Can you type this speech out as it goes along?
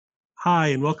Hi,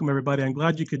 and welcome everybody. I'm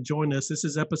glad you could join us. This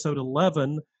is episode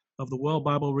 11 of the Well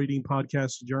Bible Reading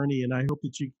Podcast Journey, and I hope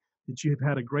that you have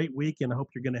had a great week, and I hope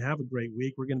you're going to have a great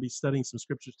week. We're going to be studying some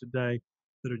scriptures today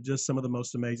that are just some of the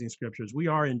most amazing scriptures. We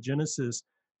are in Genesis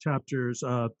chapters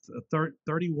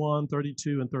 31,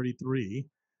 32, and 33.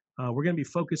 We're going to be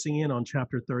focusing in on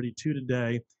chapter 32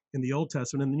 today in the Old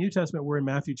Testament. In the New Testament, we're in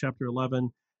Matthew chapter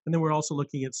 11, and then we're also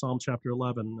looking at Psalm chapter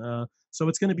 11. So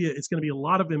it's going to be a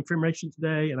lot of information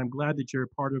today, and I'm glad that you're a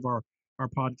part of our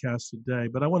podcast today.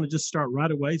 But I want to just start right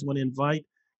away. I want to invite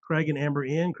Craig and Amber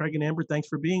in. Craig and Amber, thanks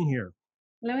for being here.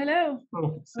 Hello, hello.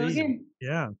 Oh, Hello again.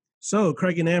 yeah. So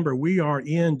Craig and Amber, we are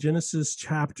in Genesis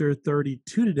chapter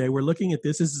 32 today. We're looking at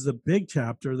this. This is a big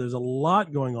chapter. There's a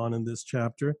lot going on in this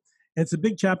chapter. And it's a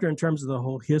big chapter in terms of the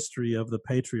whole history of the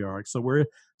patriarchs. So we're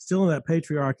still in that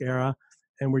patriarch era,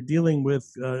 and we're dealing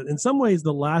with, in some ways,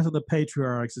 the last of the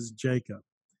patriarchs is Jacob,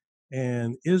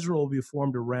 and Israel will be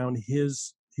formed around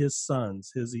his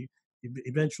sons, his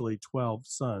eventually 12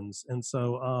 sons. And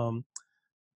so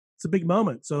it's a big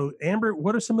moment. So Amber,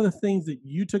 what are some of the things that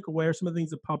you took away, or some of the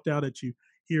things that popped out at you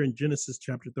here in Genesis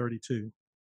chapter 32?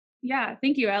 Yeah,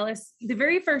 thank you, Alice. The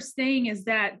very first thing is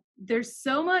that there's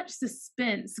so much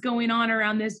suspense going on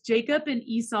around this Jacob and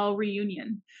Esau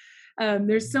reunion.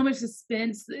 There's so much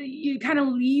suspense. It kind of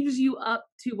leaves you up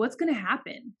to what's going to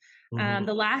happen.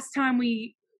 The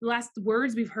last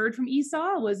words we've heard from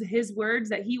Esau was his words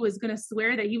that he was going to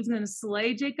swear that he was going to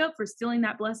slay Jacob for stealing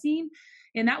that blessing.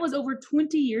 And that was over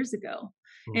 20 years ago.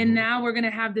 And now we're going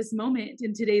to have this moment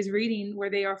in today's reading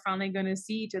where they are finally going to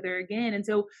see each other again. And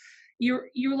so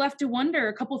you're left to wonder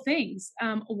a couple things.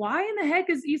 Why in the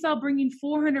heck is Esau bringing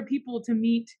 400 people to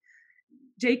meet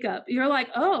Jacob? You're like,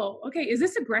 oh, okay. Is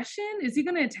this aggression? Is he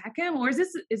going to attack him, or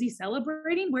is he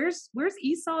celebrating? Where's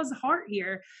Esau's heart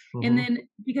here? And then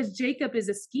because Jacob is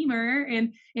a schemer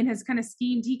and has kind of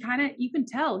schemed, you can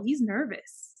tell he's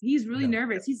nervous. He's really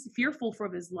nervous. He's fearful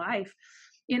for his life.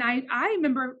 And I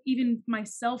remember even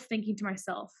myself thinking to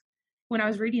myself when I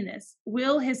was reading this,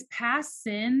 will his past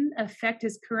sin affect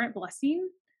his current blessing?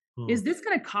 Is this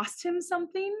going to cost him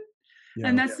something? Yeah.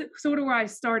 And that's sort of where I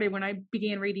started when I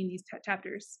began reading these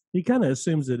chapters. He kind of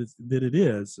assumes that it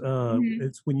is.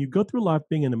 It's when you go through life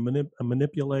being a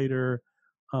manipulator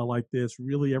like this.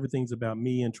 Really, everything's about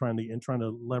me and trying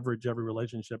to leverage every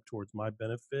relationship towards my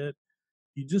benefit.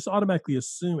 You just automatically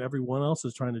assume everyone else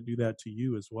is trying to do that to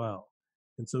you as well.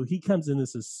 And so he comes in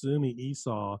this assuming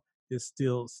Esau is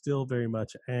still very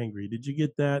much angry. Did you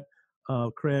get that,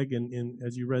 Craig? And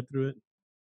as you read through it.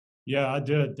 Yeah, I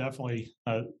did definitely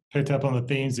picked up on the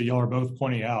themes that y'all are both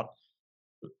pointing out.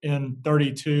 In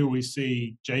 32, we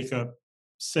see Jacob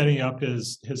setting up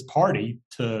his party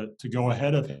to go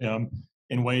ahead of him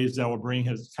in ways that will bring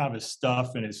his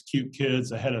stuff and his cute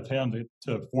kids ahead of him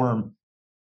to form.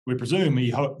 We presume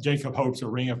Jacob hopes a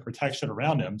ring of protection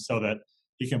around him so that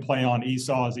he can play on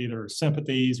Esau's either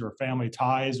sympathies or family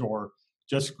ties or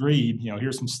just greed.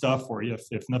 Here's some stuff for you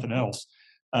if nothing else.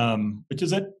 Which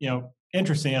is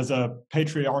interesting. As a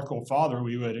patriarchal father,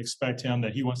 we would expect him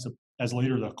that he wants to, as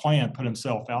leader of the clan, put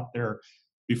himself out there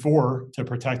before to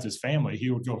protect his family. He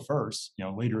would go first.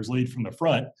 Leaders lead from the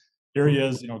front. Here he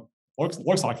is.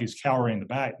 Looks like he's cowering in the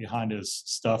back behind his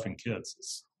stuff and kids.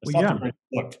 It's not a great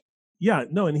look. Yeah,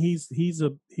 no, and he's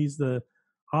the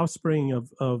offspring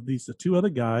of these two other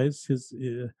guys, his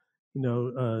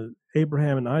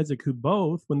Abraham and Isaac, who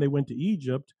both, when they went to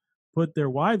Egypt, put their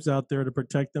wives out there to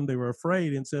protect them. They were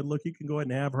afraid and said, "Look, you can go ahead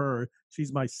and have her.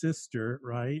 She's my sister,"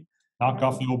 right? Knocked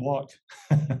off the old block.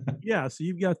 Yeah, so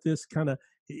you've got this kind of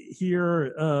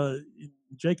here.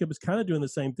 Jacob is kind of doing the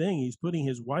same thing. He's putting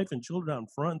his wife and children out in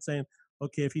front and saying,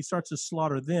 okay, if he starts to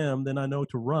slaughter them, then I know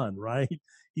to run, right?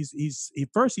 He sends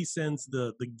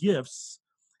the gifts,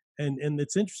 and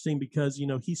it's interesting because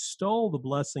he stole the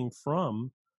blessing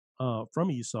from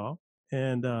Esau,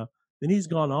 and then he's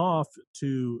gone off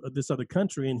to this other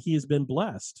country, and he has been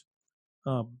blessed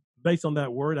based on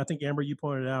that word. I think Amber, you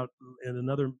pointed out in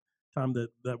another time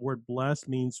that word blessed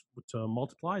means to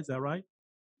multiply. Is that right?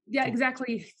 Yeah,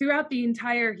 exactly. Throughout the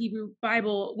entire Hebrew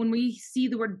Bible, when we see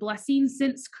the word blessing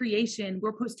since creation,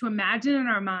 we're supposed to imagine in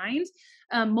our mind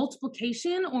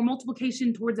multiplication or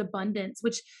multiplication towards abundance,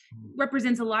 which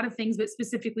represents a lot of things, but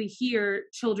specifically here,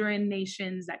 children,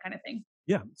 nations, that kind of thing.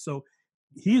 Yeah. So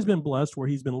he's been blessed where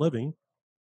he's been living.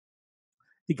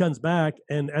 He comes back,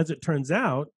 and as it turns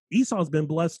out, Esau's been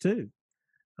blessed too.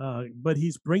 But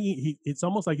it's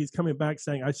almost like he's coming back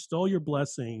saying, I stole your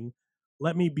blessing.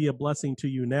 Let me be a blessing to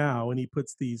you now. And he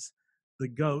puts the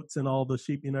goats and all the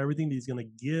sheep, everything that he's going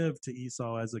to give to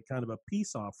Esau as a kind of a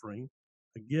peace offering,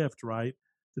 a gift, right?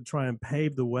 To try and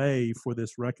pave the way for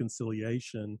this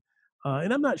reconciliation.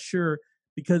 And I'm not sure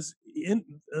because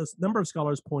a number of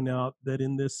scholars point out that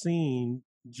in this scene,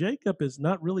 Jacob is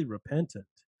not really repentant.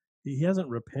 He hasn't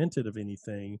repented of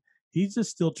anything. He's just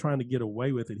still trying to get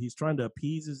away with it. He's trying to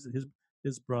appease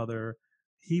his brother.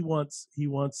 He wants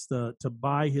to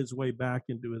buy his way back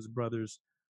into his brother's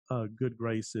good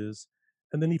graces.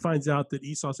 And then he finds out that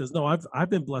Esau says, "No, I've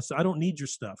been blessed. I don't need your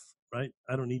stuff, right?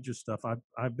 I don't need your stuff.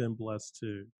 I've been blessed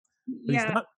too." But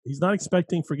Yeah. he's not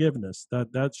expecting forgiveness.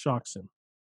 That shocks him.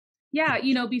 Yeah,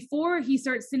 before he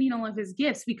starts sending all of his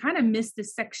gifts, we kind of missed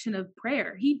this section of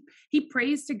prayer. He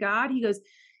prays to God. He goes,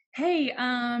 "Hey,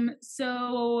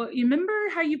 so you remember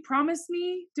how you promised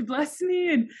me to bless me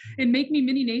and make me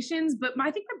many nations? But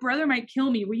I think my brother might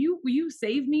kill me. Will you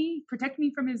save me, protect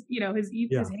me from his Yeah. his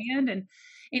hand?"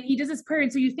 And he does this prayer,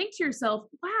 and so you think to yourself,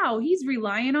 "Wow, he's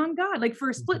relying on God." Like for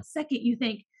a split second, you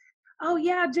think, "Oh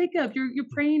yeah, Jacob, you're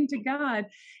praying to God,"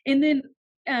 and then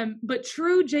but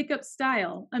true Jacob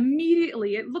style,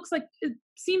 immediately it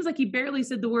seems like he barely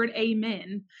said the word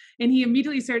amen, and he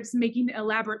immediately starts making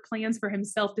elaborate plans for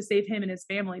himself to save him and his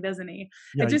family, doesn't he?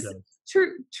 Yeah, It he just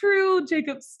does. true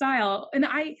Jacob style. And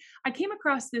I came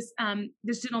across this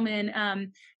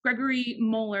gentleman, Gregory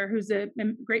Moeller, who's a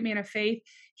great man of faith.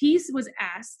 He was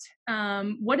asked,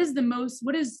 what is the most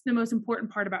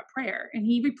important part about prayer? And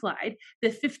he replied,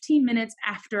 the 15 minutes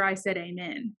after I said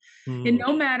amen. And Mm.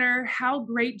 no matter how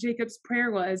great Jacob's prayer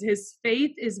was, his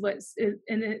faith is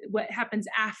what happens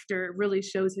after really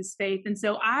shows his faith. And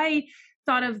so I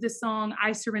thought of the song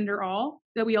 "I Surrender All"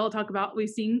 that we all talk about. We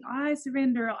sing "I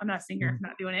Surrender All." I'm not a singer, I'm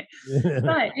not doing it,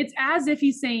 but it's as if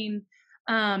he's saying,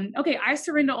 "Okay, I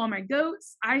surrender all my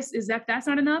goats. That's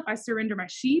not enough. I surrender my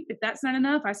sheep. If that's not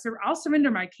enough, I'll surrender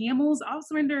my camels. I'll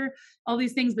surrender all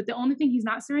these things. But the only thing he's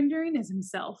not surrendering is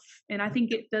himself." And I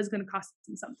think it does going to cost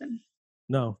him something.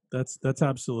 No, that's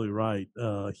absolutely right.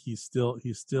 He's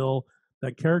still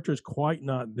that character is quite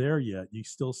not there yet. You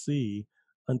still see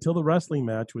until the wrestling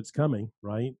match, which is coming,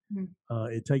 right? Mhm.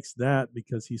 It takes that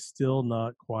because he's still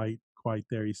not quite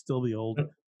there. He's still the old But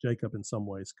Jacob in some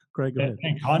ways. Craig, go ahead.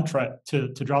 in contrast, to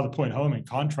draw the point home, in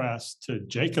contrast to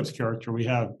Jacob's character, we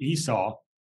have Esau,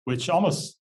 which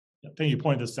almost, I think you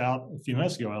pointed this out a few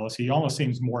minutes ago, Ellis. He almost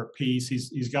seems more at peace.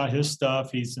 He's got his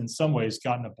stuff. He's in some ways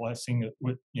gotten a blessing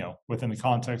within the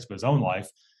context of his own life,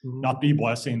 Mhm. not the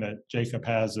blessing that Jacob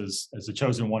has as the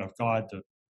chosen one of God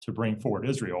to bring forward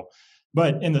Israel,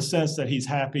 but in the sense that he's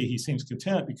happy, he seems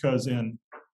content because in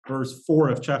verse 4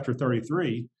 of chapter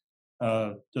 33,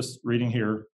 just reading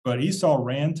here, but Esau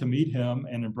ran to meet him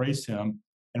and embraced him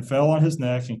and fell on his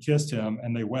neck and kissed him,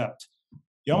 and they wept.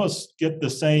 You almost get the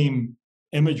same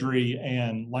imagery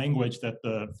and language that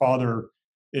the father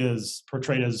is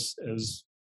portrayed as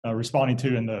responding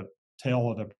to in the tale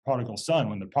of the prodigal son.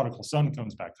 When the prodigal son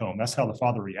comes back home, that's how the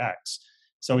father reacts.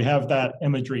 So we have that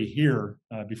imagery here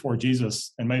before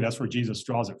Jesus, and maybe that's where Jesus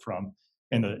draws it from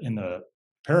in the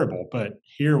parable. But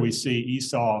here we see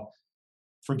Esau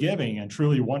forgiving and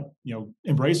truly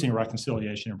embracing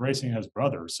reconciliation, embracing his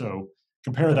brother. So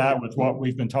compare that with what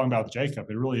we've been talking about with Jacob.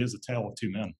 It really is a tale of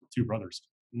two men, two brothers.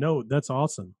 No, that's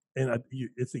awesome, and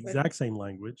it's the exact same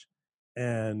language.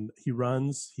 And he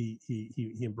runs, he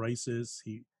embraces,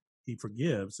 he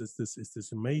forgives. It's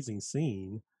this amazing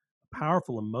scene, a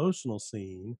powerful emotional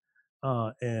scene,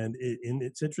 and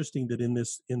it's interesting that in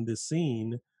this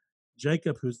scene,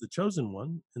 Jacob, who's the chosen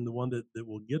one and the one that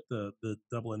will get the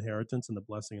double inheritance and the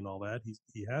blessing and all that,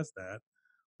 he has that.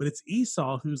 But it's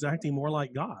Esau who's acting more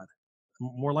like God,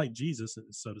 more like Jesus,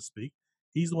 so to speak.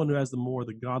 He's the one who has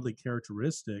the godly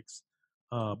characteristics,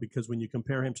 because when you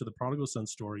compare him to the prodigal son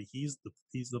story, he's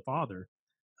the father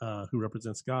who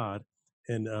represents God,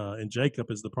 and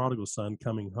Jacob is the prodigal son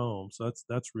coming home. So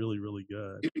that's really really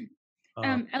good.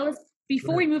 Uh, Ellis, Go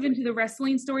before ahead. we move into the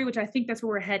wrestling story, which I think that's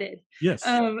where we're headed, Yes,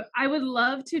 I would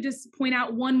love to just point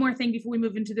out one more thing before we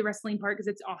move into the wrestling part because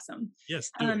it's awesome. yes,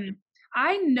 do it.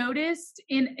 I noticed,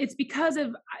 and it's because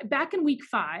of back in week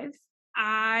 5,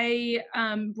 I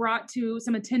brought to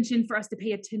some attention for us to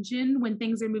pay attention when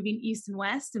things are moving east and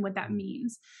west and what that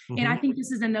means. And I Mm-hmm. think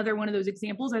this is another one of those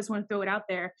examples. I just want to throw it out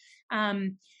there.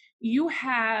 You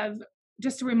have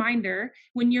just a reminder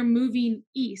when you're moving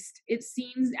east, it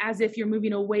seems as if you're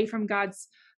moving away from God's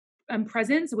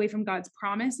presence, away from God's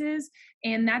promises.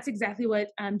 And that's exactly what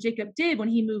Jacob did when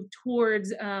he moved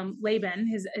towards Laban,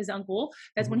 his uncle.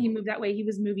 That's when he moved that way. He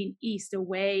was moving east,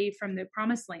 away from the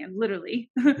promised land, literally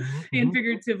and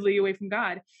figuratively away from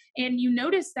God. And you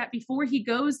notice that before he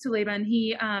goes to Laban,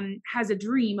 he has a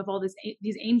dream of all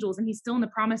these angels, and he's still in the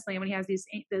promised land when he has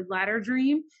the latter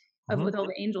dream. of Mhm. with all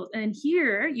the angels. And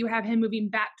here you have him moving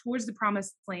back towards the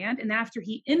promised land. And after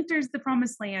he enters the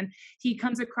promised land, he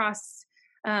comes across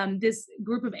this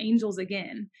group of angels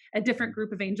again, a different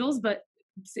group of angels, but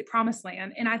promised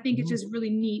land. And I think it's Mhm. just really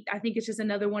neat. I think it's just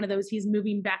another one of those, he's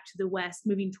moving back to the west,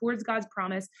 moving towards God's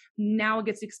promise. Now it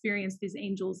gets to experience these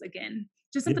angels again.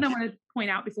 Just Yeah. something I want to point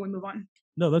out before we move on.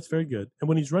 No, that's very good. And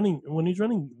when he's running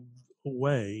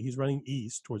away, he's running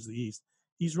east towards the east.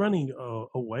 He's running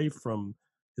away from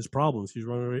his problems. He's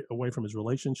running away from his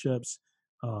relationships,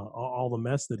 all the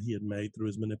mess that he had made through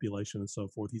his manipulation and so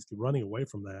forth. He's running away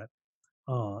from that,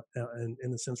 and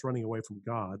in a sense, running away from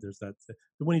God. There's that.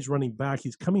 But when he's running back,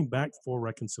 he's coming back for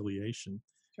reconciliation.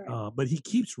 Right. But he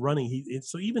keeps running.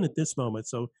 So even at this moment,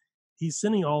 so he's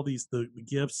sending all these the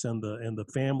gifts and the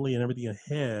family and everything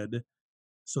ahead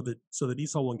so that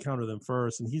Esau will encounter them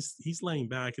first, and he's laying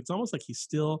back. It's almost like he's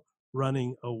still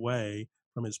running away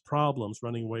from his problems,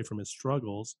 running away from his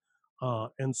struggles,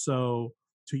 and so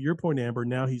to your point, Amber,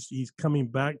 now he's coming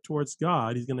back towards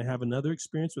God. He's going to have another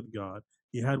experience with God.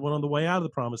 He had one on the way out of the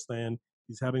promised land.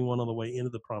 He's having one on the way into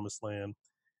the promised land,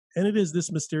 and it is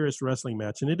this mysterious wrestling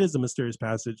match, and it is a mysterious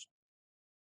passage.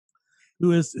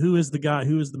 Who is the guy?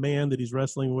 Who is the man that he's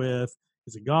wrestling with?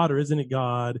 Is it God or isn't it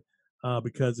God?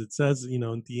 Because it says,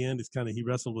 at the end, it's kind of he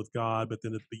wrestled with God, but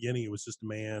then at the beginning, it was just a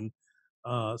man.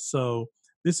 So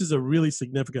this is a really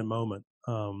significant moment,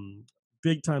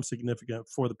 big time significant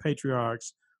for the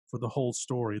patriarchs, for the whole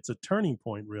story. It's a turning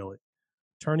point, really,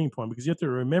 turning point, because you have to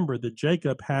remember that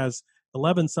Jacob has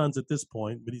 11 sons at this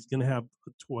point, but he's going to have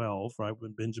 12, right,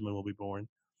 when Benjamin will be born.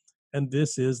 And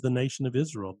this is the nation of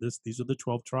Israel. These are the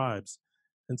 12 tribes.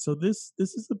 And so this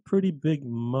is a pretty big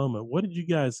moment. What did you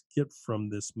guys get from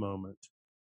this moment?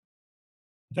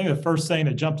 I think the first thing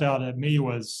that jumped out at me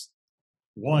was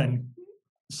one,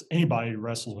 anybody who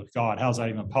wrestles with God. How's that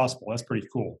even possible? That's pretty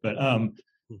cool. But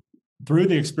through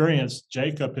the experience,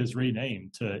 Jacob is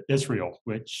renamed to Israel,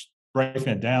 which, breaking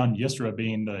it down, Yisra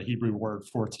being the Hebrew word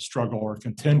for to struggle or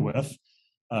contend with,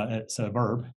 it's a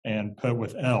verb, and put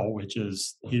with El, which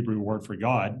is the Hebrew word for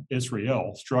God,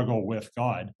 Israel, struggle with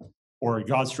God, or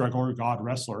God struggler, God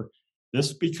wrestler.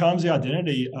 This becomes the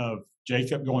identity of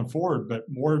Jacob going forward, but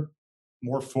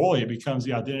more fully, it becomes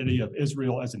the identity of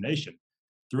Israel as a nation.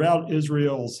 Throughout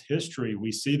Israel's history,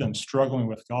 we see them struggling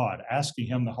with God, asking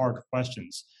him the hard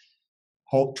questions.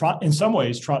 In some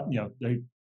ways, they're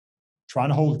trying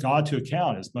to hold God to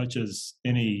account as much as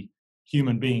any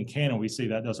human being can. And we see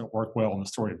that doesn't work well in the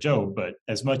story of Job, but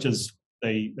as much as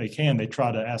they can, they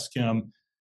try to ask him,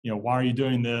 why are you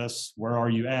doing this? Where are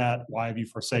you at? Why have you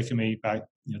forsaken me? Back,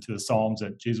 to the Psalms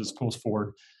that Jesus pulls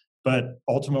forward. But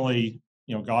ultimately,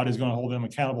 God is going to hold them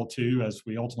accountable too, as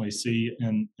we ultimately see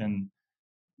in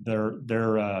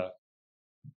their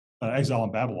exile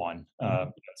in Babylon.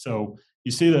 So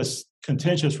you see this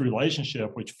contentious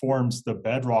relationship, which forms the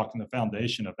bedrock and the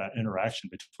foundation of that interaction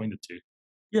between the two.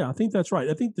 Yeah, I think that's right.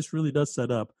 I think this really does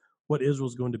set up what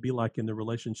Israel's going to be like in the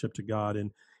relationship to God,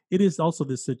 and it is also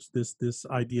this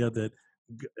idea that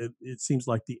it seems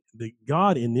like the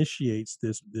God initiates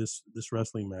this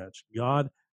wrestling match. God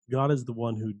is the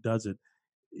one who does it.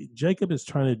 Jacob is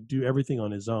trying to do everything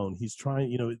on his own. He's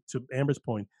trying, to Amber's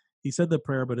point, he said the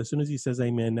prayer, but as soon as he says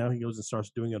amen, now he goes and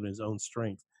starts doing it on his own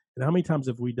strength. And how many times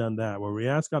have we done that where we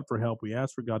ask God for help, we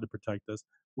ask for God to protect us,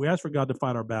 we ask for God to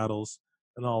fight our battles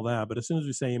and all that. But as soon as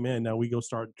we say amen, now we go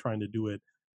start trying to do it,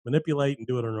 manipulate and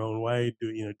do it in our own way,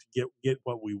 to get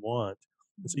what we want.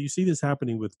 And so you see this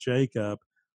happening with Jacob,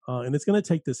 and it's going to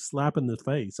take this slap in the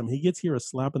face. I mean, he gets here a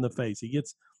slap in the face.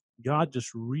 God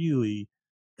just really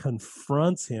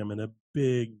confronts him in a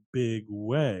big, big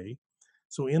way.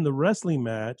 So in the wrestling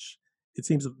match, it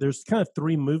seems that there's kind of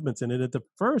three movements in it. At the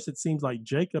first, it seems like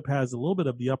Jacob has a little bit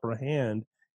of the upper hand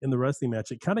in the wrestling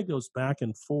match. It kind of goes back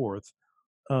and forth.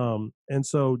 And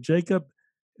so Jacob,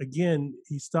 again,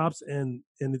 he stops and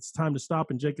it's time to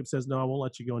stop. And Jacob says, no, I won't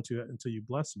let you go until you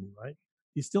bless me, right?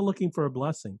 He's still looking for a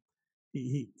blessing.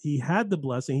 He had the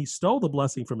blessing. He stole the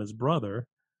blessing from his brother,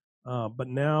 but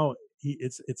now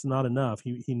it's not enough.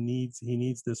 He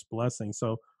needs this blessing.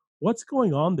 So what's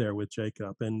going on there with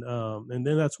Jacob? And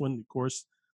then that's when, of course,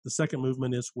 the second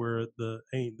movement is where the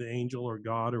angel or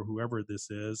God or whoever this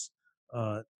is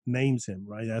names him,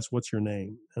 right? That's what's your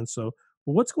name. And so,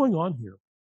 well, what's going on here?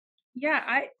 Yeah,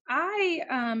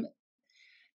 I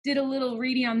did a little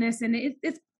reading on this, and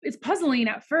it's puzzling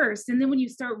at first, and then when you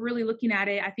start really looking at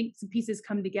it, I think some pieces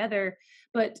come together.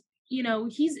 But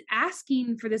he's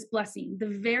asking for this blessing,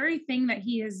 the very thing that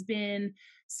he has been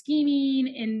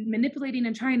scheming and manipulating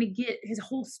and trying to get his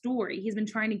whole story. He's been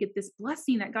trying to get this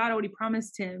blessing that God already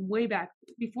promised him way back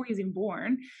before he's even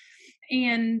born.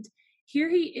 And here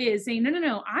he is saying,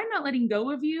 no, I'm not letting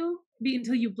go of you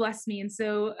until you bless me. And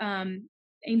so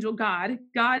angel God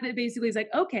basically is like,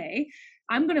 okay,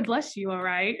 I'm going to bless you. All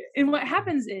right. And what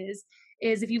happens is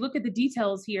if you look at the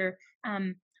details here,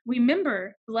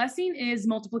 remember, blessing is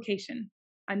multiplication.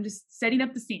 I'm just setting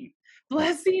up the scene.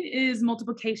 Blessing is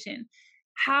multiplication.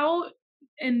 How,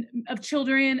 and of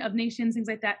children, of nations, things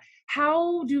like that.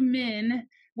 How do men,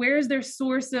 where's their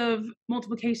source of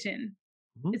multiplication?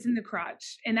 It's in the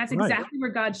crotch. And that's Right. exactly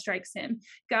where God strikes him.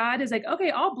 God is like,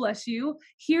 okay, I'll bless you.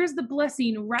 Here's the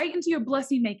blessing right into your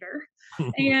blessing maker.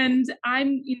 And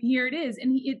here it is.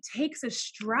 And it takes a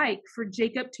strike for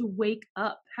Jacob to wake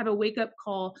up, have a wake up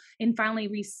call, and finally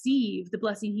receive the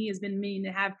blessing he has been meaning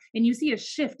to have. And you see a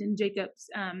shift in Jacob's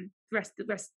the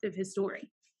rest of his story.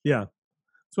 Yeah.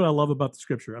 That's what I love about the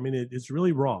scripture. I mean, it's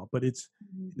really raw, but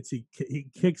he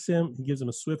kicks him, he gives him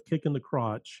a swift kick in the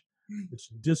crotch, which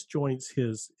disjoints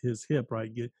his hip,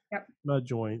 right? Mud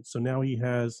joint. So now he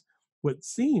has what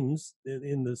seems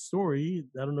in the story,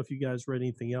 I don't know if you guys read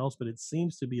anything else, but it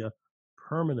seems to be a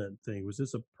permanent thing. Was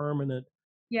this a permanent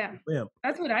limp?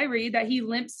 That's what I read, that he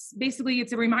limps. Basically,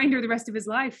 it's a reminder the rest of his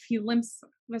life. He limps the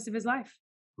rest of his life.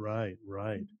 Right.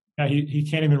 Yeah, he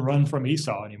can't even run from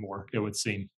Esau anymore, it would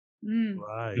seem.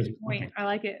 Right. Good point. I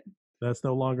like it. That's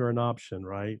no longer an option,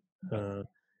 right?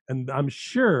 And I'm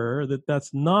sure that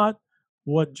that's not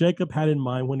what Jacob had in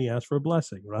mind when he asked for a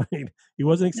blessing, right? He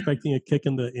wasn't expecting a kick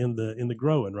in the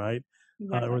groin, right?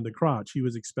 Or in the crotch. He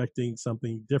was expecting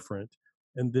something different,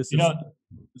 and this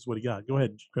is what he got. Go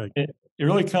ahead, Craig. It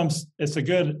really comes. It's a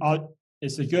good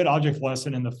object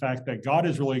lesson in the fact that God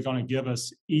is really going to give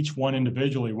us each one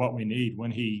individually what we need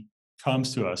when He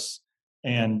comes to us,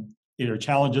 and either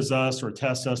challenges us or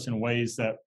tests us in ways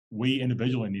that we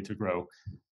individually need to grow.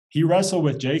 He wrestled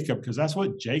with Jacob because that's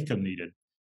what Jacob needed.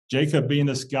 Jacob being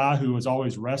this guy who was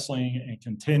always wrestling and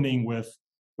contending with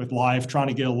life, trying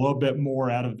to get a little bit more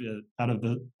out of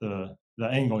the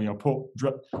angle,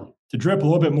 to drip a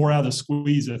little bit more out of the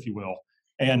squeeze, if you will.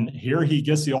 And here he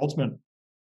gets the ultimate,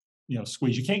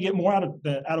 squeeze. You can't get more out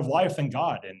of life than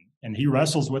God, and he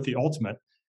wrestles with the ultimate,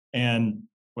 and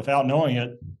without knowing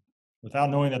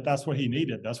that that's what he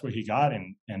needed, that's what he got,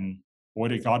 and boy,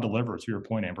 did God deliver. To your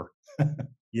point, Amber.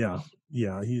 Yeah.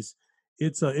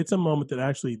 It's a moment that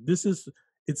actually,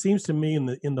 it seems to me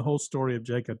in the whole story of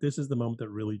Jacob, this is the moment that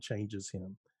really changes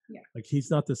him. Yeah. Like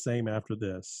he's not the same after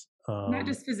this. Not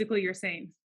just physically, you're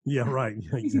saying. Yeah, right.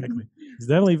 Yeah, exactly. He's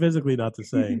definitely physically not the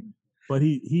same, but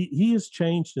he is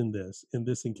changed in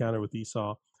this encounter with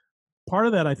Esau. Part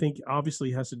of that, I think,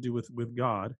 obviously has to do with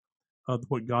God,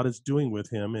 what God is doing with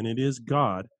him, and it is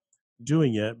God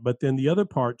doing it. But then the other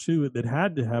part too that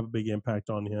had to have a big impact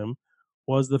on him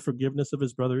was the forgiveness of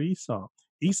his brother Esau.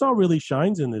 Esau really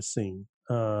shines in this scene.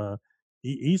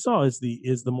 Esau is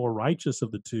the more righteous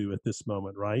of the two at this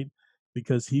moment, right?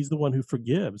 Because he's the one who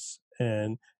forgives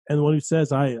and the one who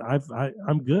says,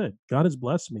 I'm good. God has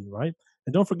blessed me, right?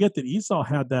 And don't forget that Esau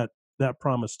had that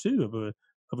promise too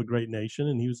of a great nation,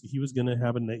 and he was going to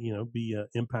have be an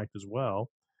impact as well.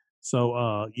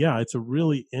 So it's a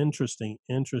really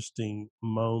interesting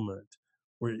moment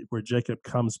where Jacob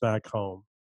comes back home.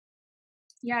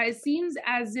 Yeah, it seems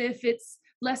as if it's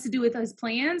less to do with his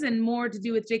plans and more to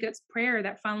do with Jacob's prayer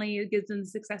that finally gives him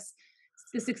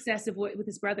the success of with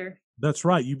his brother. That's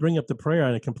right. You bring up the prayer,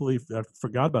 and I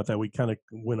forgot about that. We kind of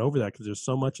went over that because there's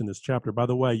so much in this chapter. By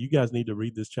the way, you guys need to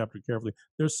read this chapter carefully.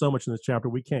 There's so much in this chapter.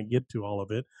 We can't get to all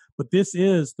of it, but this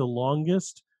is the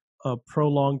longest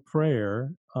prolonged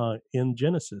prayer in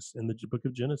Genesis, in the book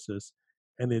of Genesis,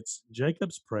 and it's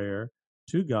Jacob's prayer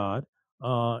to God,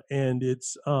 and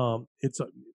it's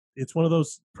one of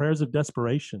those prayers of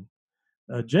desperation.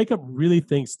 Jacob really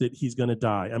thinks that he's going to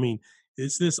die. I mean,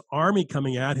 it's this army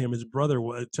coming at him. His brother,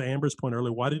 to Amber's point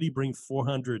earlier, why did he bring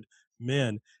 400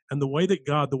 men? And the way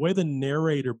the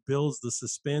narrator builds the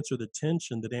suspense or the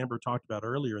tension that Amber talked about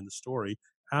earlier in the story,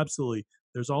 absolutely.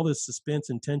 There's all this suspense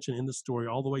and tension in the story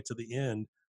all the way to the end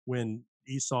when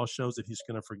Esau shows that he's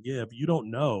going to forgive. You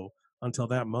don't know until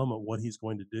that moment what he's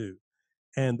going to do.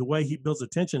 And the way he builds the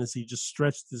tension is he just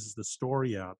stretches the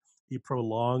story out. He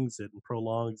prolongs it and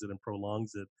prolongs it and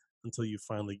prolongs it until you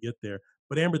finally get there.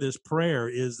 But Amber, this prayer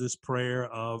is this prayer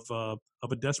of a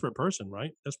desperate person,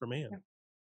 right? Desperate man.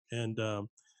 Yeah. And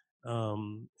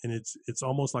it's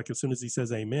almost like as soon as he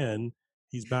says amen,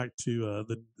 he's back to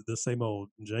the same old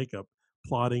Jacob,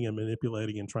 plotting and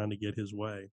manipulating and trying to get his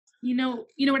way. You know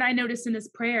what I noticed in this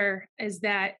prayer is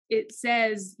that it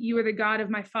says, you are the God of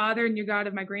my father and you're God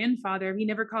of my grandfather. He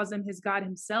never calls him his God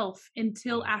himself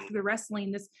until after the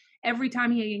wrestling. every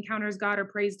time he encounters God or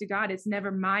prays to God, it's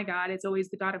never my God. It's always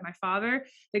the God of my father,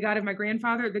 the God of my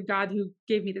grandfather, the God who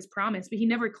gave me this promise. But he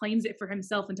never claims it for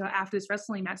himself until after this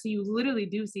wrestling match. So you literally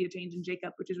do see a change in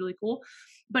Jacob, which is really cool.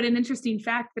 But an interesting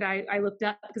fact that I looked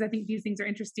up, because I think these things are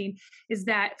interesting, is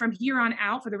that from here on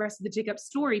out, for the rest of the Jacob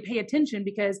story, pay attention,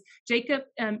 because Jacob,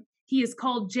 he is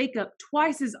called Jacob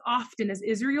twice as often as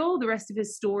Israel, the rest of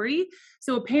his story.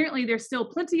 So apparently there's still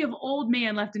plenty of old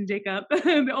man left in Jacob,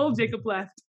 the old Jacob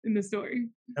left in the story.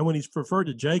 And when he's referred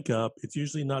to Jacob, it's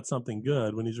usually not something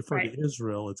good. When he's referred Right. to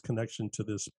Israel, it's connection to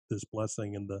this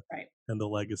blessing and Right. the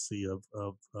legacy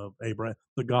of Abraham,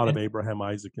 the God of Abraham,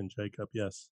 Isaac, and Jacob.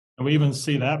 Yes. And we even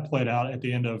see that played out at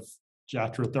the end of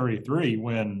chapter 33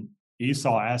 when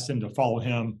Esau asked him to follow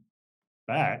him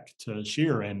back to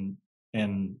Shear, and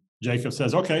Jacob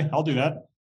says, "Okay, I'll do that,"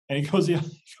 and he goes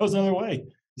another way.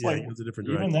 It's Yeah, like he goes a different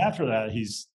even direction. after that,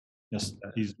 he's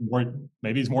more,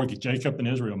 maybe he's more Jacob than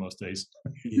Israel most days.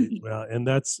 Well, and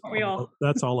that's We all.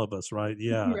 that's all of us, right?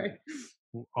 Yeah. Right.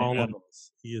 All Amen. of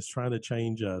us. He is trying to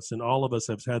change us. And all of us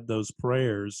have had those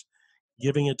prayers,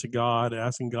 giving it to God,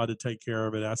 asking God to take care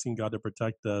of it, asking God to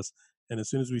protect us. And as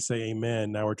soon as we say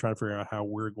amen, now we're trying to figure out how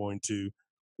we're going to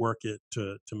work it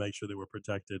to make sure that we're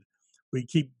protected. We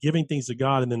keep giving things to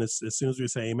God, and then as soon as we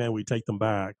say amen, we take them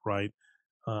back, right?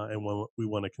 And we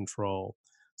want to control.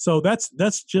 So that's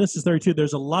Genesis 32.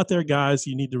 There's a lot there, guys.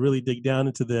 You need to really dig down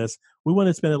into this. We want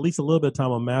to spend at least a little bit of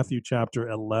time on Matthew chapter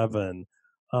 11.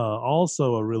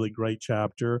 Also a really great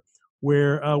chapter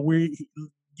where we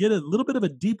get a little bit of a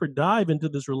deeper dive into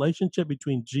this relationship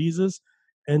between Jesus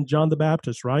and John the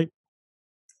Baptist, right?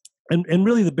 And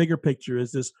really the bigger picture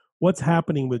is this: what's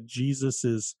happening with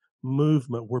Jesus's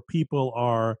movement, where people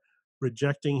are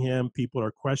rejecting him, people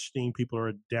are questioning, people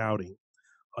are doubting,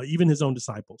 even his own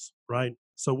disciples, right?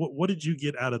 So what did you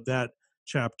get out of that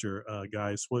chapter,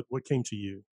 guys? What came to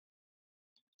you?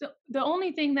 The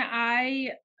only thing that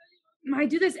I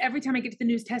do this every time I get to the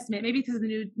New Testament, maybe because of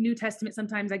the New Testament,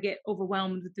 sometimes I get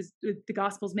overwhelmed with the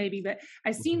Gospels, maybe, but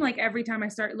I seem like every time I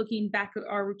start looking back at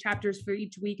our chapters for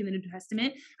each week in the New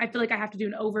Testament, I feel like I have to do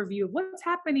an overview of what's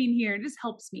happening here. It just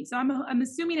helps me. So I'm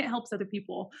assuming it helps other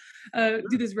people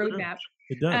do this roadmap.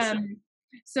 It does.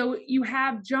 So you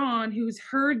have John, who's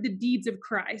heard the deeds of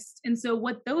Christ. And so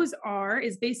what those are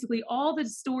is basically all the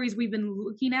stories we've been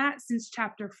looking at since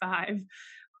chapter 5.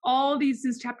 All these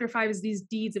since chapter 5 is these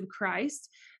deeds of Christ.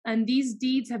 And these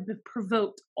deeds have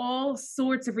provoked all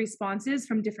sorts of responses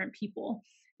from different people.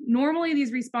 Normally,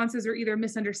 these responses are either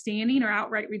misunderstanding or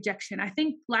outright rejection. I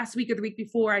think last week or the week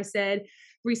before, I said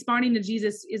responding to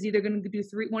Jesus is either going to do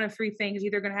one of three things.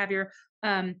 You're either going to have your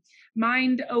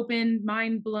mind opened,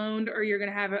 mind blown, or you're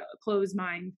going to have a closed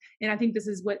mind. And I think this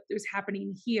is what is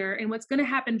happening here. And what's going to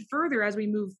happen further as we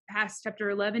move past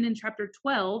chapter 11 and chapter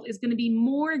 12 is going to be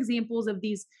more examples of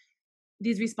these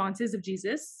responses of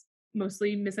Jesus,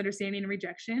 mostly misunderstanding and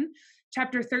rejection.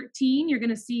 Chapter 13, you're going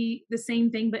to see the same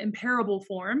thing, but in parable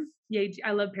form. Yay,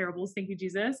 I love parables. Thank you,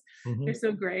 Jesus. Mm-hmm. They're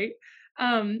so great.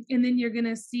 And then you're going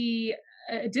to see,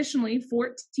 additionally,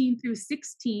 14 through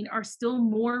 16 are still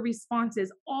more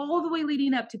responses, all the way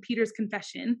leading up to Peter's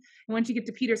confession. And once you get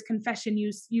to Peter's confession,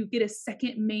 you get a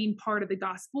second main part of the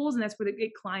Gospels, and that's where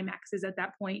it climaxes at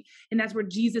that point. And that's where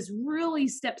Jesus really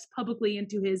steps publicly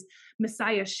into his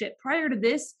messiahship. Prior to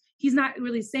this, he's not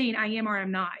really saying I am or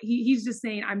I'm not. He's just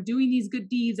saying I'm doing these good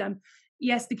deeds.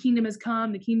 Yes, the kingdom has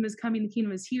come, the kingdom is coming, the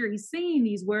kingdom is here. He's saying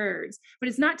these words, but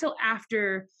it's not till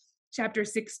after chapter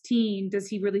 16 does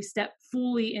he really step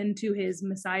fully into his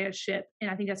messiahship. And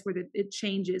I think that's where it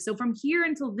changes. So from here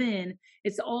until then,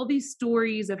 it's all these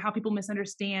stories of how people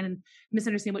misunderstand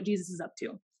what Jesus is up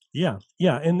to. Yeah.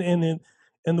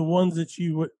 And the ones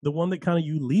the one that kind of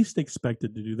you least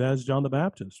expected to do that is John the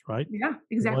Baptist, right? Yeah,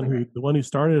 exactly. The one who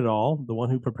started it all, the one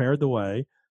who prepared the way,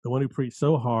 the one who preached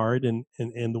so hard, and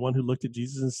the one who looked at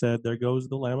Jesus and said, "There goes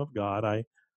the Lamb of God." I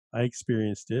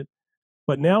experienced it,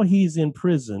 but now he's in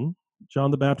prison.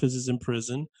 John the Baptist is in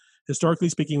prison. Historically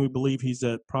speaking, we believe he's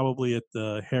probably at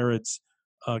the Herod's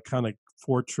kind of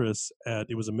fortress.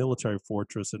 It was a military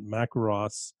fortress at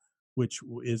Machaerus, which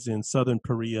is in southern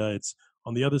Perea. It's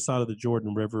on the other side of the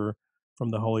Jordan River from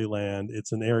the Holy Land.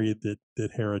 It's an area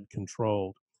that Herod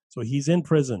controlled. So he's in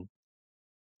prison,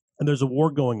 and there's a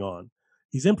war going on.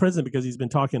 He's in prison because he's been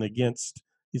talking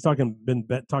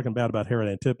talking bad about Herod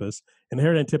Antipas, and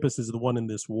Herod Antipas is the one in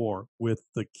this war with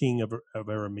the king of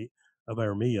Aramea, the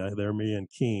Aramean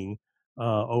king.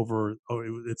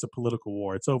 It's a political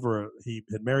war. It's over. He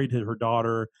had married her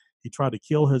daughter. He tried to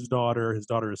kill his daughter. His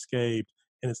daughter escaped,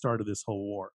 and it started this whole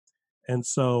war. And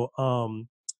so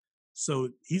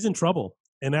he's in trouble,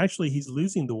 and actually he's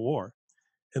losing the war.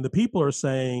 And the people are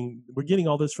saying, we're getting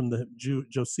all this from the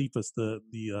Josephus,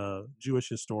 the Jewish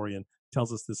historian,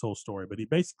 tells us this whole story. But he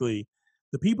basically,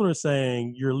 the people are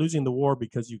saying, you're losing the war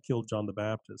because you killed John the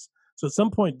Baptist. So at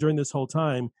some point during this whole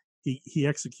time, he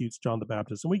executes John the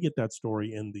Baptist, and we get that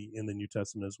story in the New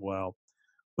Testament as well.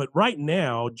 But right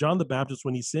now, John the Baptist,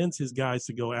 when he sends his guys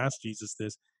to go ask Jesus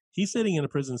this, he's sitting in a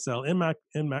prison cell at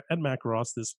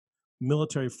Macaros, this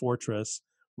military fortress,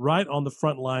 right on the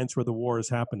front lines where the war is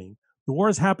happening. The war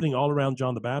is happening all around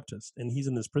John the Baptist, and he's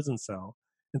in this prison cell.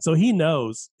 And so he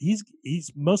knows he's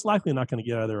most likely not going to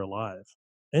get out of there alive,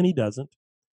 and he doesn't.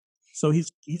 So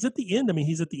he's at the end. I mean,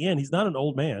 he's at the end. He's not an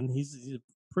old man. He's a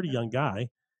pretty young guy,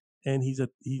 and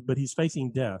but he's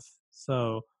facing death.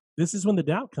 So this is when the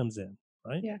doubt comes in,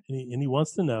 right? Yeah. And he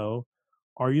wants to know,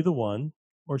 are you the one,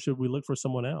 or should we look for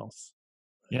someone else?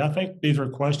 Yeah, I think these are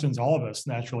questions all of us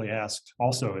naturally ask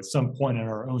also at some point in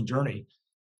our own journey.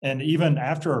 And even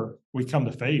after we come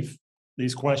to faith,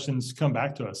 these questions come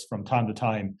back to us from time to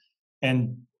time.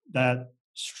 And that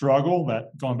struggle,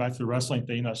 that going back to the wrestling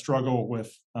theme, that struggle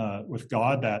with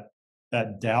God,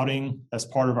 that doubting as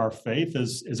part of our faith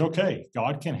is okay.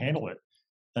 God can handle it.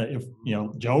 If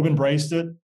Job embraced it,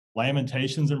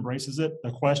 Lamentations embraces it.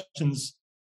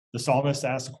 The psalmist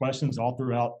asks the questions all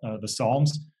throughout the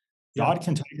Psalms. God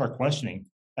can take our questioning.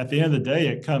 At the end of the day,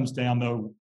 it comes down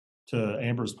though to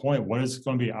Amber's point. What is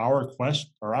going to be our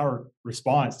question or our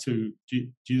response to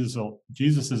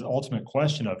Jesus's ultimate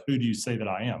question of who do you say that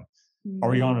I am? Mm-hmm. Are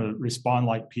we going to respond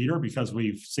like Peter because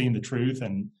we've seen the truth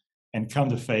and come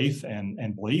to faith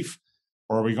and belief,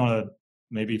 or are we going to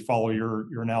maybe follow your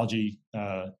analogy,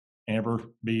 Amber,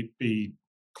 be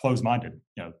closed-minded,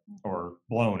 or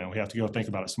blown, and we have to go think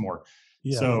about it some more.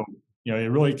 Yeah. So,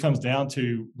 it really comes down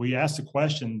to, we ask the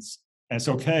questions and it's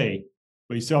okay,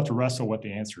 but you still have to wrestle with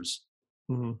the answers.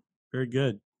 Mm-hmm. Very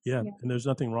good. Yeah. And there's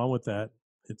nothing wrong with that.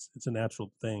 It's a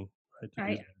natural thing,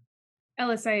 right?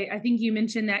 Ellis, I think you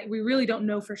mentioned that we really don't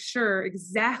know for sure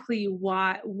exactly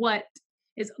what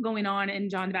is going on in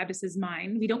John the Baptist's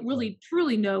mind. We don't really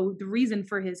truly know the reason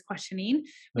for his questioning.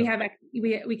 No.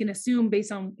 We can assume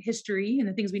based on history and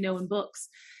the things we know in books.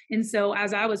 And so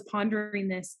as I was pondering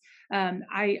this,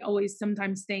 I always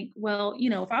sometimes think, well,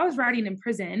 if I was writing in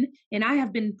prison and I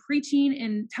have been preaching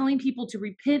and telling people to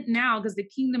repent now because the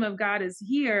kingdom of God is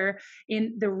here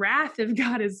and the wrath of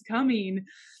God is coming,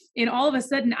 and all of a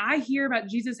sudden I hear about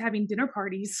Jesus having dinner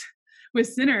parties with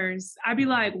sinners, I'd be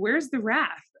like, where's the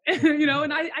wrath?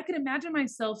 And I could imagine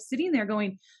myself sitting there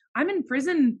going, I'm in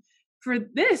prison for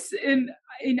this, and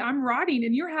I'm rotting,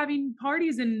 and you're having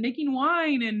parties and making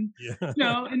wine and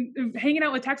and hanging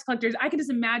out with tax collectors. I can just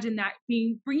imagine that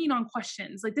bringing on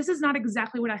questions like, this is not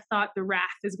exactly what I thought the wrath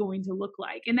is going to look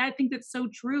like. And I think that's so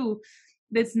true.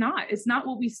 It's not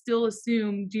what we still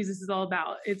assume Jesus is all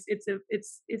about. It's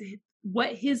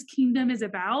what his kingdom is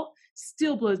about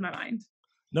still blows my mind.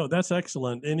 No, that's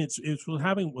excellent. And it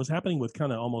was happening with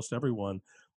kind of almost everyone,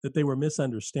 that they were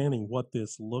misunderstanding what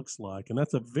this looks like. And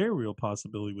that's a very real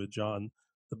possibility with John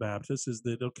the Baptist, is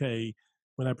that, okay,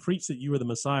 when I preached that you were the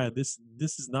Messiah, this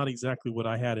is not exactly what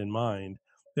I had in mind.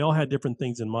 They all had different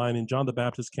things in mind. And John the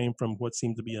Baptist came from what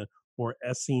seemed to be a more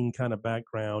Essene kind of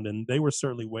background. And they were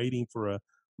certainly waiting for a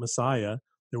Messiah.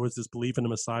 There was this belief in a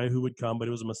Messiah who would come, but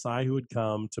it was a Messiah who would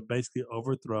come to basically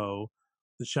overthrow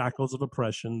the shackles of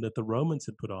oppression that the Romans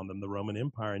had put on them, the Roman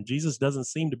Empire. And Jesus doesn't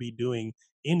seem to be doing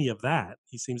any of that.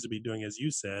 He seems to be doing, as you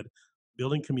said,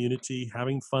 building community,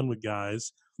 having fun with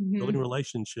guys, building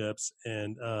relationships.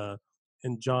 And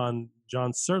John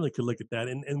certainly could look at that.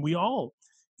 And we all,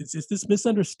 it's this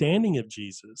misunderstanding of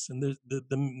Jesus. And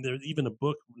there's even a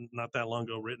book not that long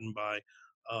ago written by,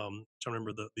 I'm trying to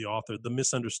remember the author, The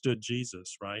Misunderstood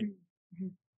Jesus, right? Mm-hmm.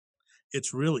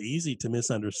 It's real easy to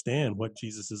misunderstand what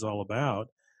Jesus is all about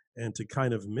and to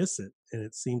kind of miss it. And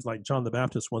it seems like John the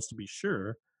Baptist wants to be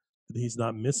sure that he's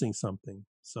not missing something.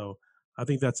 So I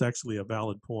think that's actually a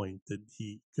valid point, that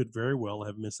he could very well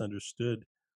have misunderstood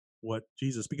what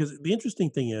Jesus, because the interesting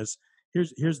thing is,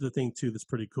 here's the thing too that's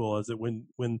pretty cool, is that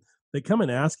when they come and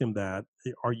ask him that,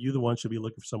 are you the one, should be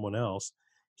looking for someone else?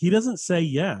 He doesn't say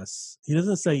yes. He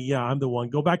doesn't say, yeah, I'm the one.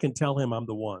 Go back and tell him I'm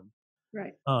the one.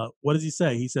 Right. What does he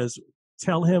say? He says,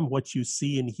 tell him what you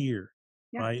see and hear.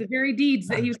 Yeah, right? The very deeds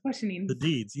that he was questioning. The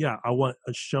deeds. Yeah. I want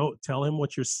a show. Tell him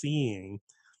what you're seeing,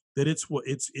 that it's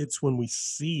when we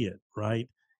see it, right?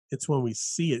 It's when we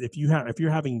see it. If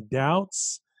you're having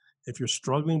doubts, if you're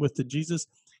struggling with the Jesus,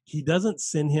 he doesn't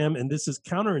send him. And this is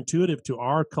counterintuitive to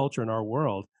our culture and our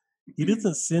world. He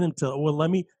doesn't send him to, well,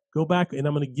 let me go back and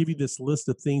I'm going to give you this list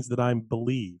of things that I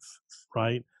believe,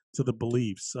 right? To the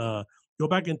beliefs. Go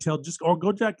back and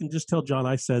go back and just tell John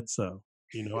I said so.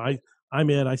 I'm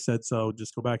it. I said so.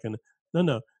 Just go back and no,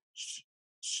 no.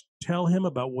 Tell him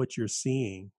about what you're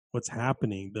seeing, what's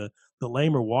happening. The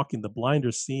lame are walking, the blind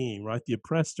are seeing, right? The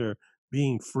oppressed are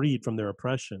being freed from their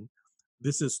oppression.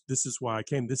 This is why I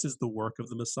came. This is the work of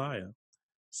the Messiah.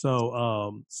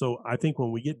 So I think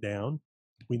when we get down,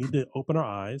 we need to open our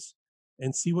eyes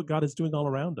and see what God is doing all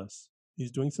around us.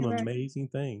 He's doing some Correct. amazing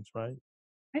things, right?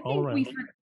 I All think around.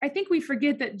 I think we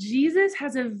forget that Jesus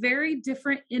has a very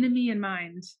different enemy in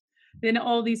mind than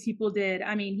all these people did.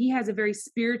 I mean, he has a very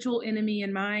spiritual enemy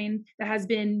in mind that has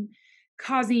been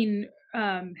causing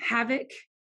havoc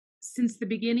since the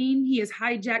beginning. He has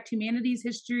hijacked humanity's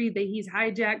history, that he's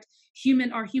hijacked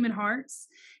our human hearts.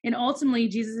 And ultimately,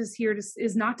 Jesus is here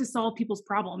is not to solve people's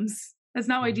problems. That's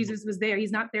not why Jesus was there.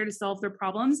 He's not there to solve their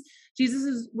problems.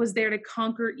 Jesus was there to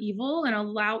conquer evil and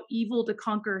allow evil to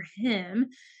conquer him.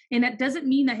 And that doesn't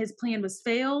mean that his plan was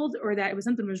failed or that it was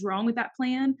something was wrong with that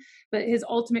plan. But his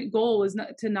ultimate goal was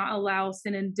to not allow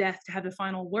sin and death to have the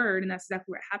final word. And that's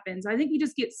exactly what happens. I think we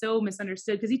just get so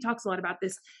misunderstood because he talks a lot about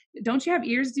this. Don't you have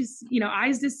ears to,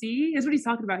 eyes to see? Is what he's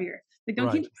talking about here. Like, don't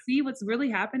Right. you see what's really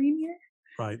happening here?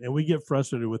 Right. And we get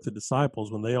frustrated with the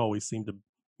disciples when they always seem to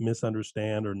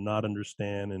misunderstand or not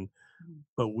understand. And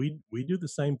but we do the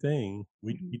same thing.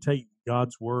 We take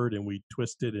God's word and we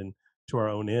twist it and to our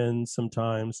own ends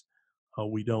sometimes.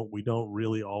 We don't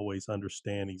really always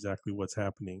understand exactly what's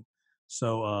happening.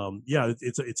 So yeah,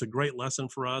 it's a great lesson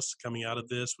for us coming out of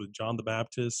this with John the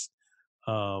Baptist.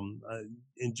 And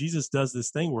Jesus does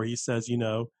this thing where he says,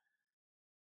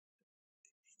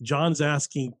 John's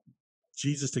asking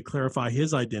Jesus to clarify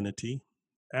his identity.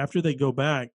 After they go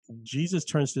back, Jesus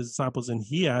turns to his disciples and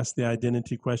he asks the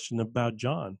identity question about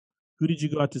John. Who did you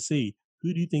go out to see?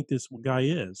 Who do you think this guy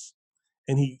is?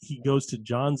 And he goes to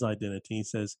John's identity. He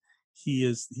says he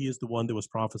is the one that was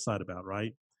prophesied about,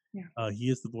 right? Yeah. He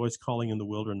is the voice calling in the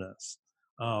wilderness.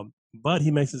 But he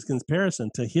makes this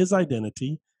comparison to his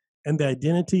identity and the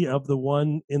identity of the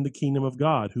one in the kingdom of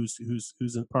God, who's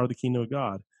a part of the kingdom of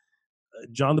God.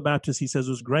 John the Baptist, he says,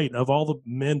 was great. Of all the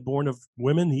men born of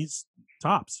women, he's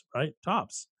tops, right?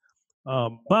 Tops.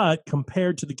 But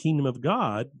compared to the kingdom of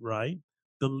God, right,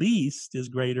 the least is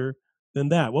greater than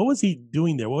that. What was he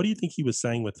doing there? What do you think he was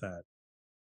saying with that?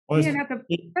 Well,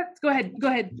 Go ahead,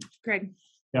 Craig.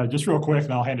 yeah, just real quick,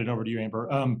 and I'll hand it over to you,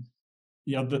 Amber.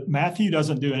 Matthew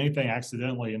doesn't do anything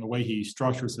accidentally in the way he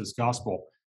structures his gospel.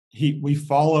 We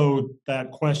followed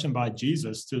that question by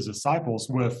Jesus to his disciples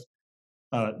with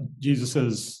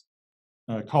Jesus's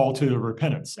call to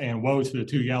repentance and woe to the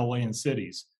two Galilean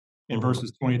cities in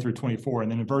verses 20 through 24.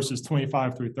 And then in verses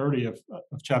 25 through 30 of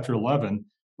chapter 11,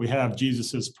 we have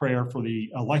Jesus's prayer for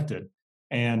the elected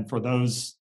and for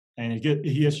those, and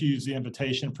he issues the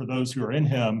invitation for those who are in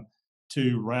him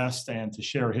to rest and to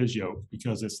share his yoke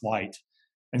because it's light.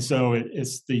 And so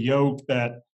it's the yoke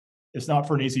that it's not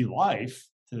for an easy life,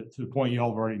 to the point you all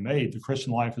have already made. The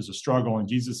Christian life is a struggle and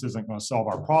Jesus isn't going to solve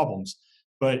our problems.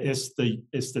 But it's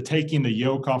the taking the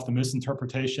yoke off the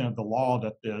misinterpretation of the law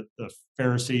that the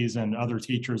Pharisees and other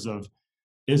teachers of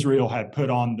Israel had put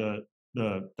on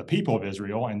the people of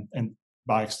Israel and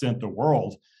by extent the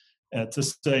world, to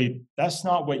say that's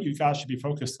not what you guys should be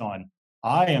focused on.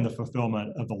 I am the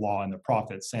fulfillment of the law and the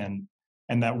prophets, and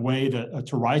that way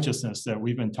to righteousness that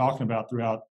we've been talking about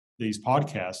throughout these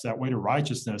podcasts. That way to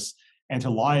righteousness and to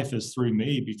life is through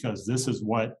me, because this is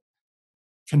what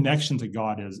connection to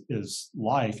God is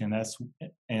like, and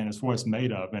it's what it's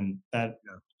made of, and that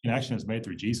connection is made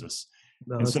through Jesus.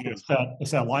 No, and so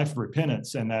it's that life of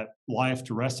repentance and that life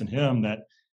to rest in him that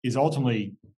is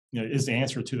ultimately is the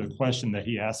answer to the question that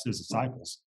he asked his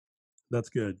disciples. That's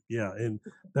good. Yeah. And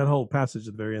that whole passage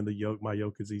at the very end, my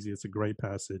yoke is easy. It's a great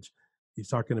passage. He's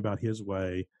talking about his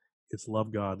way. It's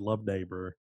love God, love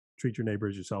neighbor, treat your neighbor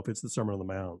as yourself. It's the Sermon on the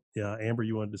Mount. Yeah. Amber,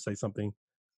 you wanted to say something?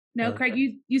 No, Craig,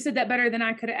 you said that better than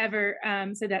I could have ever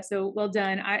said that. So well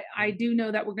done. I do know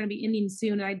that we're going to be ending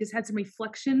soon. And I just had some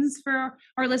reflections for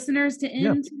our listeners to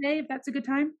end today, if that's a good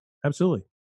time. Absolutely.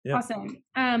 Yeah. Awesome.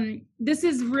 This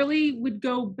is really would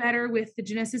go better with the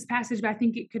Genesis passage, but I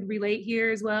think it could relate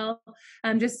here as well.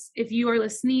 Just if you are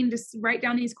listening, just write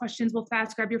down these questions real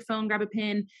fast, grab your phone, grab a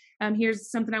pen. Here's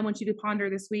something I want you to ponder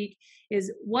this week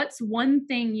is what's one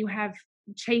thing you have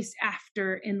chased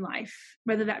after in life,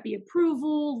 whether that be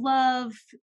approval, love,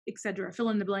 etc. Fill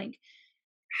in the blank.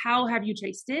 How have you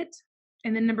chased it?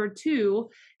 And then number 2,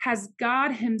 has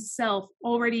God himself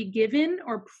already given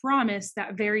or promised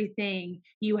that very thing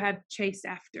you have chased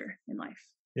after in life?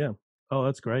 Yeah. Oh,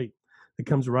 that's great. It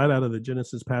comes right out of the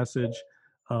Genesis passage,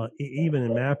 even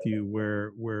in Matthew,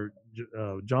 where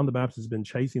John the Baptist has been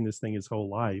chasing this thing his whole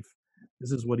life.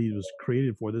 This is what he was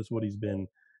created for. This is what he's been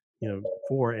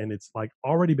for, and it's like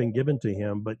already been given to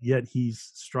him, but yet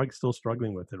he's still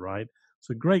struggling with it, right?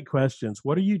 So great questions.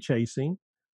 What are you chasing?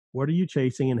 What are you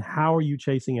chasing, and how are you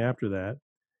chasing after that?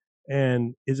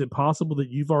 And is it possible that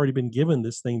you've already been given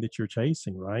this thing that you're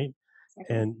chasing, right?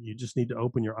 And you just need to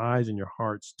open your eyes and your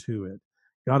hearts to it.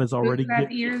 God has already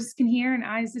given. Ears can hear and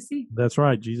eyes to see. That's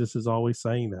right. Jesus is always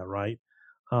saying that, right?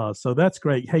 So that's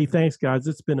great. Hey, thanks, guys.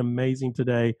 It's been amazing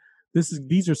today.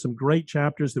 These are some great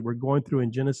chapters that we're going through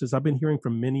in Genesis. I've been hearing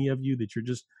from many of you that you're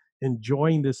just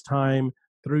enjoying this time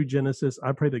through Genesis.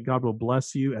 I pray that God will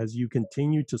bless you as you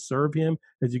continue to serve Him,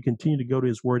 as you continue to go to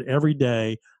His Word every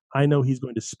day. I know He's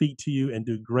going to speak to you and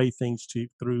do great things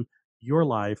through your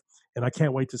life. And I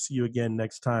can't wait to see you again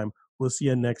next time. We'll see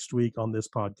you next week on this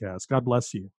podcast. God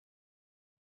bless you.